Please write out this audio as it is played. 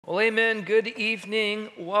Well, amen. Good evening.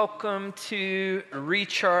 Welcome to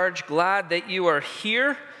Recharge. Glad that you are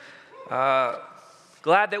here.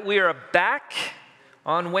 Glad that we are back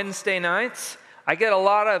on Wednesday nights. I get a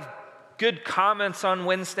lot of good comments on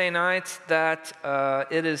Wednesday nights that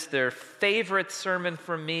it is their favorite sermon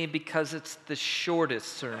from me because it's the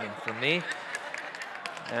shortest sermon from me.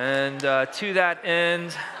 And to that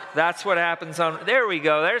end, that's what happens on. There we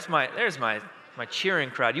go. There's my cheering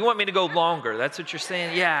crowd. You want me to go longer? That's what you're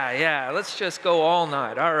saying? Yeah. Let's just go all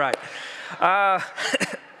night. All right.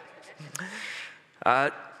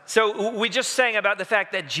 So we just sang about the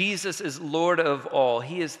fact that Jesus is Lord of all.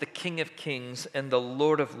 He is the King of Kings and the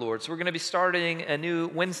Lord of Lords. We're going to be starting a new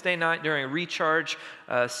Wednesday night during a Recharge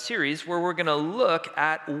series where we're going to look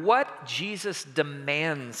at what Jesus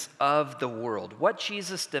demands of the world, what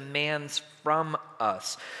Jesus demands from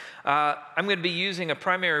us. I'm going to be using a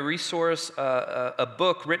primary resource, a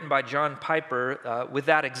book written by John Piper with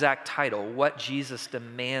that exact title, What Jesus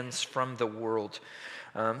Demands from the World.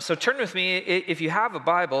 So turn with me, if you have a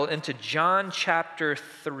Bible, into John chapter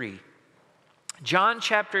 3. John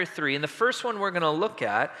chapter 3, and the first one we're going to look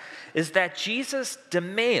at is that Jesus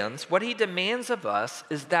demands, what he demands of us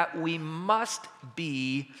is that we must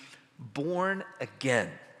be born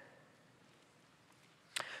again.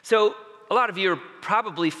 So a lot of you are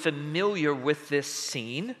probably familiar with this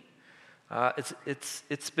scene.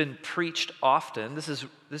 It's been preached often. This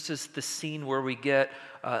is the scene where we get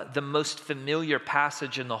the most familiar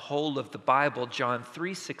passage in the whole of the Bible, John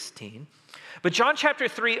 3:16. But John chapter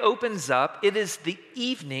 3 opens up. It is the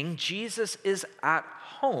evening. Jesus is at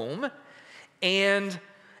home, and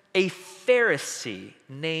a Pharisee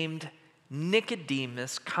named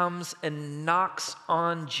Nicodemus comes and knocks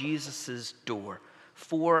on Jesus' door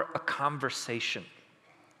for a conversation.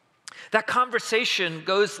 That conversation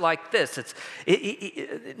goes like this.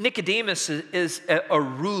 Nicodemus is a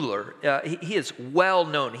ruler. He is well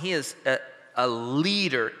known. He is a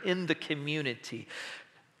leader in the community.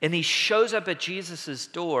 And he shows up at Jesus'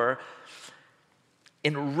 door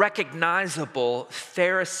in recognizable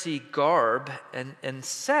Pharisee garb and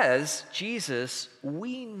says, Jesus,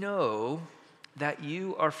 we know that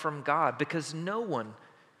you are from God because no one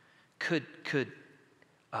could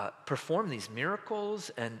perform these miracles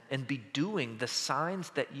and be doing the signs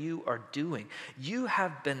that you are doing. You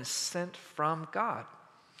have been sent from God.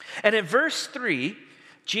 And in verse 3,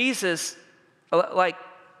 Jesus, no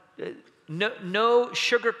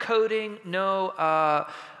sugarcoating, no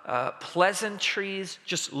pleasantries,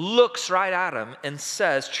 just looks right at him and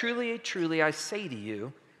says, truly, truly, I say to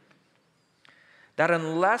you, that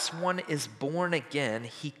unless one is born again,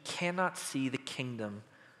 he cannot see the kingdom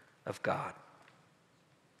of God.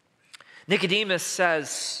 Nicodemus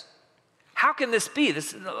says, how can this be?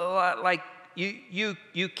 This is like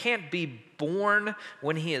you can't be born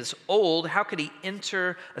when he is old. How could he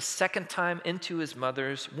enter a second time into his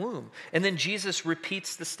mother's womb? And then Jesus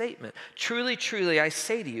repeats the statement. Truly, truly, I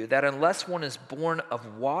say to you that unless one is born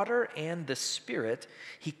of water and the Spirit,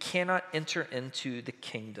 he cannot enter into the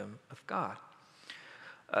kingdom of God.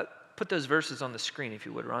 Put those verses on the screen if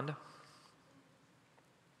you would, Rhonda.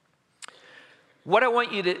 What I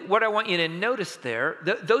want you to notice there,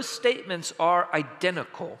 those statements are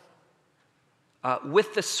identical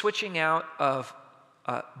with the switching out of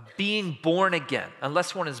being born again,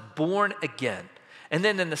 unless one is born again. And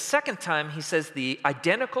then in the second time, he says the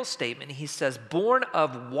identical statement. He says, born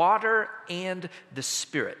of water and the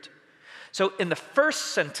Spirit. So in the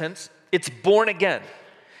first sentence, it's born again.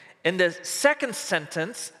 In the second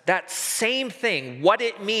sentence, that same thing, what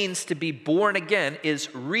it means to be born again, is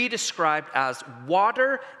redescribed as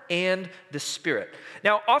water and the Spirit.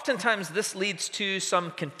 Now, oftentimes this leads to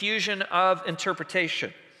some confusion of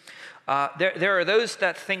interpretation. There are those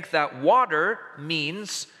that think that water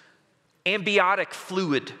means amniotic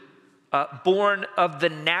fluid, born of the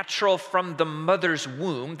natural from the mother's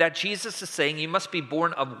womb, that Jesus is saying you must be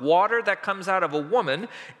born of water that comes out of a woman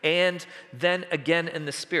and then again in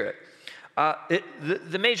the Spirit.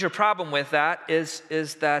 The major problem with that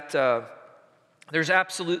is that there's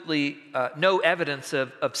absolutely no evidence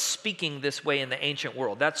of speaking this way in the ancient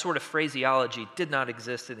world. That sort of phraseology did not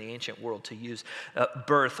exist in the ancient world to use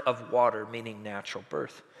birth of water, meaning natural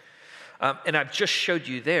birth. And I've just showed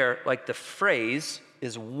you there, like the phrase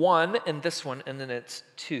is one in this one, and then it's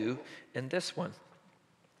two in this one.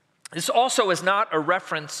 This also is not a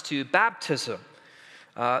reference to baptism.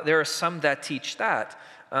 There are some that teach that.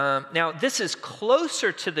 Now, this is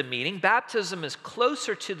closer to the meaning. Baptism is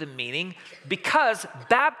closer to the meaning because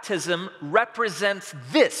baptism represents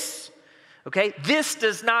this. Okay, this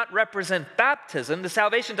does not represent baptism. The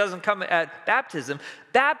salvation doesn't come at baptism.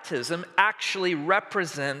 Baptism actually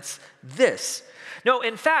represents this. No,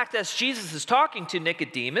 in fact, as Jesus is talking to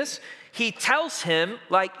Nicodemus, he tells him,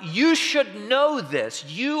 like, you should know this.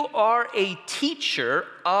 You are a teacher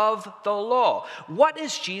of the law. What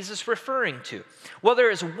is Jesus referring to? Well,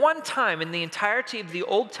 there is one time in the entirety of the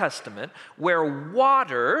Old Testament where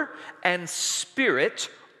water and spirit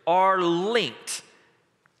are linked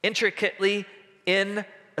intricately in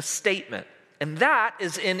a statement. And that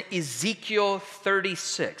is in Ezekiel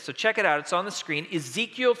 36. So check it out. It's on the screen.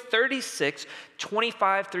 Ezekiel 36,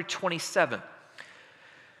 25 through 27.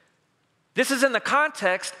 This is in the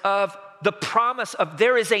context of the promise of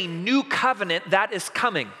there is a new covenant that is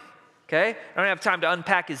coming. Okay? I don't have time to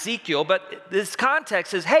unpack Ezekiel, but this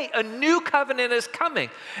context is, hey, a new covenant is coming.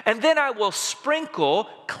 And then I will sprinkle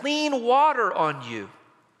clean water on you.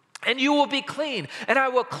 And you will be clean, and I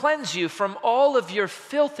will cleanse you from all of your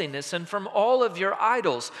filthiness and from all of your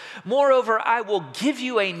idols. Moreover, I will give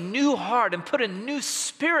you a new heart and put a new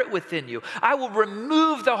spirit within you. I will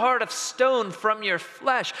remove the heart of stone from your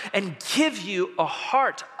flesh and give you a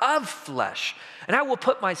heart of flesh. And I will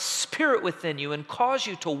put my spirit within you and cause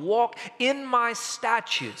you to walk in my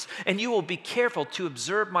statutes, and you will be careful to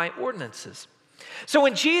observe my ordinances. So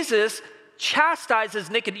when Jesus chastises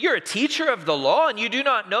Nicodemus, you're a teacher of the law, and you do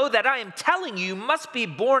not know that I am telling you, you must be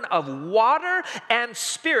born of water and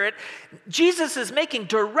spirit. Jesus is making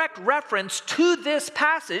direct reference to this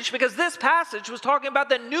passage because this passage was talking about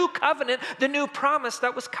the new covenant, the new promise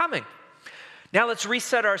that was coming. Now let's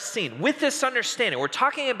reset our scene. With this understanding, we're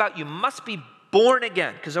talking about you must be born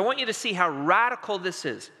again, because I want you to see how radical this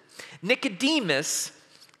is. Nicodemus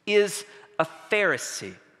is a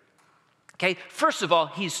Pharisee. Okay, first of all,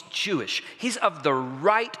 he's Jewish. He's of the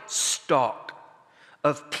right stock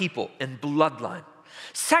of people and bloodline.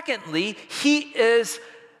 Secondly, he is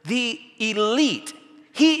the elite.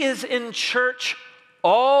 He is in church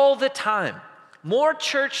all the time. More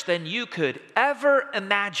church than you could ever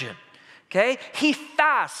imagine. Okay, he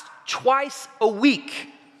fasts twice a week.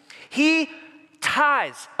 He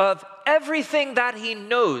tithes of everything that he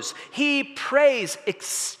knows. He prays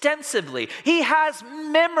extensively. He has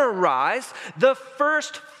memorized the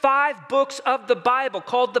first 5 books of the Bible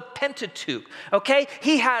called the Pentateuch, okay?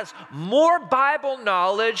 He has more Bible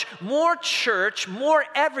knowledge, more church, more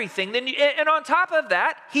everything. And on top of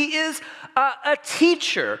that, he is a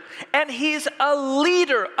teacher, and he's a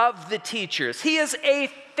leader of the teachers. He is a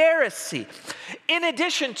Pharisee. In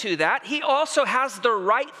addition to that, he also has the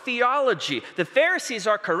right theology. The Pharisees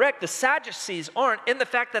are correct, the Sadducees aren't, in the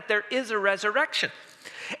fact that there is a resurrection.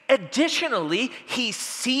 Additionally, he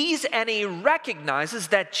sees and he recognizes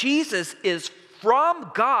that Jesus is from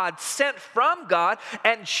God, sent from God,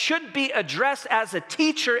 and should be addressed as a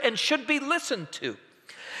teacher and should be listened to.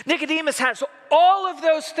 Nicodemus has all of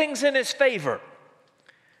those things in his favor.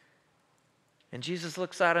 And Jesus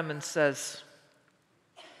looks at him and says,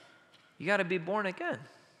 you got to be born again.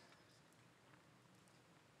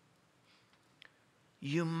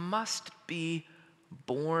 You must be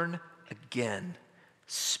born again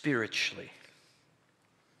spiritually.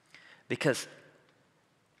 Because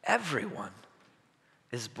everyone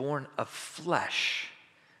is born of flesh,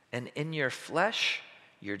 and in your flesh,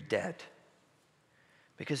 you're dead.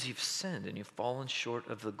 Because you've sinned and you've fallen short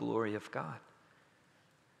of the glory of God.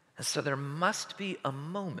 And so there must be a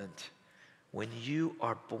moment when you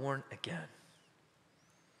are born again.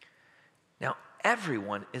 Now,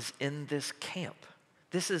 everyone is in this camp.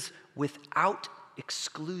 This is without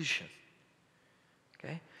exclusion.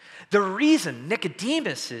 Okay? The reason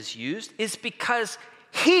Nicodemus is used is because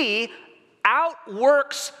he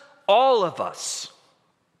outworks all of us.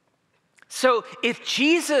 So if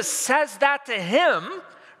Jesus says that to him,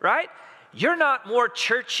 right, you're not more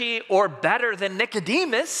churchy or better than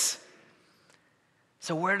Nicodemus.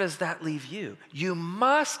 So where does that leave you? You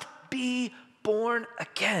must be born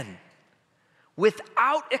again,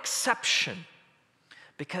 without exception,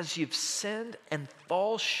 because you've sinned and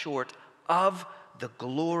fall short of the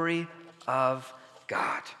glory of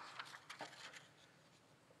God.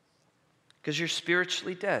 Because you're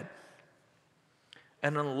spiritually dead.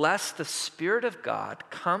 And unless the Spirit of God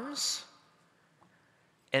comes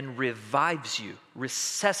and revives you,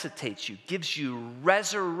 resuscitates you, gives you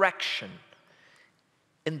resurrection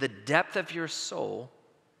in the depth of your soul,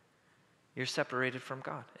 you're separated from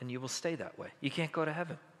God, and you will stay that way. You can't go to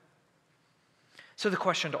heaven. So the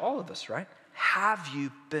question to all of us, right? Have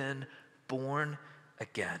you been born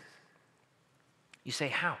again? You say,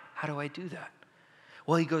 how? How do I do that?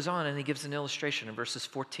 Well, he goes on and he gives an illustration in verses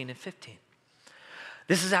 14 and 15.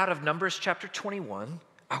 This is out of Numbers chapter 21.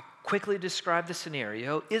 I'll quickly describe the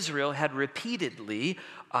scenario. Israel had repeatedly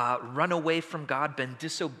run away from God, been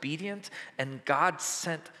disobedient, and God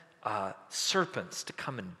sent serpents to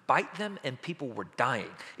come and bite them, and people were dying.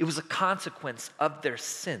 It was a consequence of their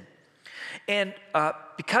sin. And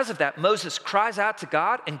because of that, Moses cries out to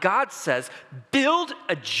God, and God says, build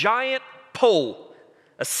a giant pole,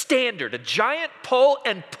 a standard, a giant pole,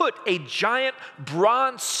 and put a giant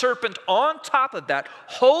bronze serpent on top of that.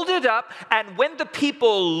 Hold it up, and when the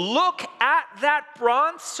people look at that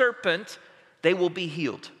bronze serpent, they will be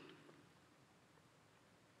healed.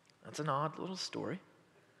 That's an odd little story.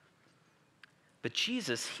 But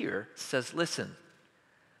Jesus here says, listen,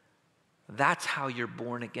 that's how you're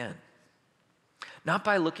born again. Not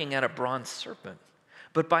by looking at a bronze serpent,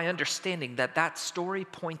 but by understanding that that story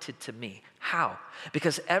pointed to me. How?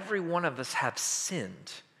 Because every one of us have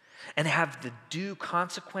sinned, and have the due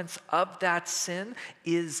consequence of that sin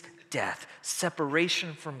is death,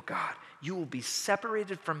 separation from God. You will be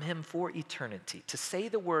separated from him for eternity. To say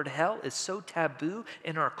the word hell is so taboo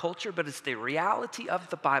in our culture, but it's the reality of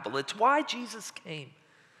the Bible. It's why Jesus came.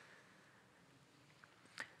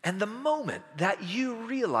 And the moment that you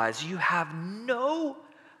realize you have no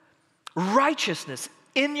righteousness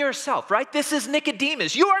in yourself, right? This is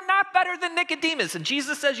Nicodemus. You are not better than Nicodemus. And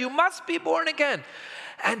Jesus says you must be born again.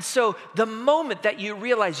 And so the moment that you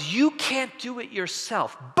realize you can't do it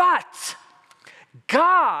yourself, but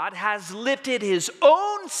God has lifted his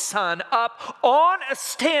own son up on a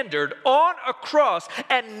standard, on a cross,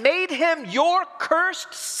 and made him your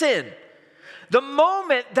cursed sin. The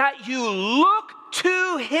moment that you look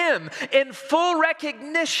to him in full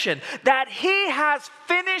recognition that he has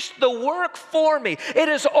finished the work for me. It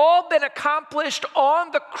has all been accomplished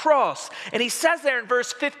on the cross. And he says there in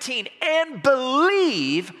verse 15, and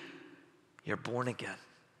believe you're born again.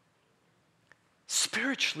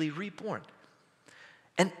 Spiritually reborn.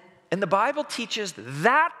 And the Bible teaches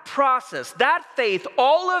that process, that faith,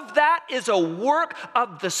 all of that is a work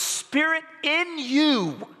of the Spirit in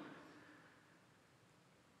you.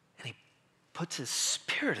 And he puts his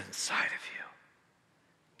Spirit inside of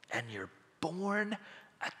you. And you're born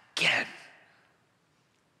again.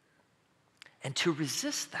 And to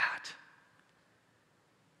resist that,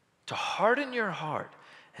 to harden your heart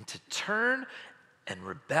and to turn and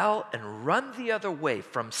rebel and run the other way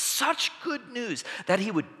from such good news that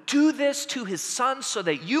he would do this to his son so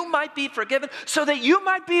that you might be forgiven, so that you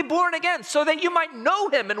might be born again, so that you might know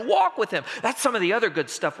him and walk with him. That's some of the other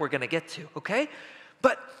good stuff we're going to get to, okay?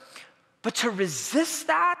 But to resist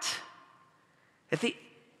that, at the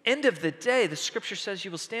end of the day, the scripture says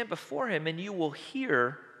you will stand before him and you will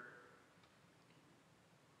hear,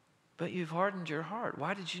 but you've hardened your heart.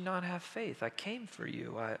 Why did you not have faith? I came for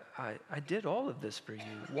you. I did all of this for you.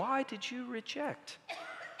 Why did you reject?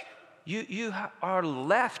 You are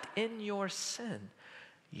left in your sin.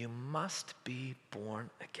 You must be born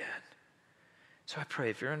again. So I pray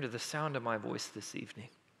if you're under the sound of my voice this evening,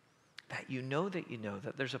 that you know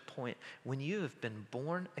that there's a point when you have been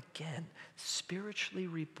born again, spiritually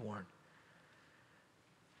reborn.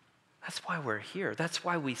 That's why we're here. That's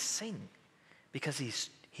why we sing, because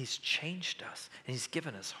He's changed us, and he's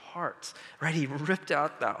given us hearts, right? He ripped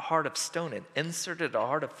out that heart of stone and inserted a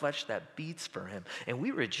heart of flesh that beats for him, and we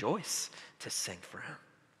rejoice to sing for him.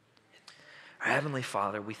 Our Heavenly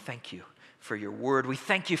Father, we thank you for your word. We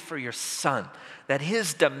thank you for your Son, that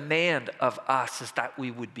his demand of us is that we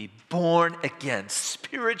would be born again,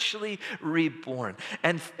 spiritually reborn,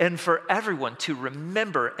 and for everyone to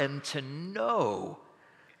remember and to know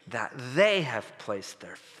that they have placed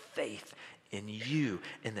their faith in you,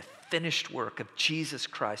 in the finished work of Jesus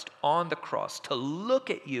Christ on the cross, to look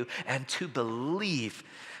at you and to believe.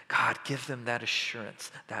 God, give them that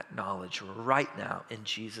assurance, that knowledge right now in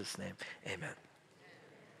Jesus' name. Amen.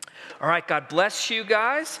 All right, God bless you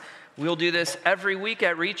guys. We'll do this every week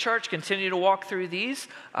at Recharge. Continue to walk through these.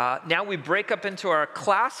 Now we break up into our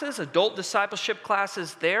classes, adult discipleship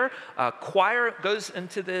classes there. Choir goes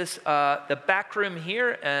into the back room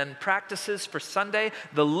here and practices for Sunday.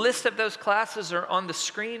 The list of those classes are on the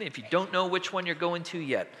screen if you don't know which one you're going to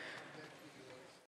yet.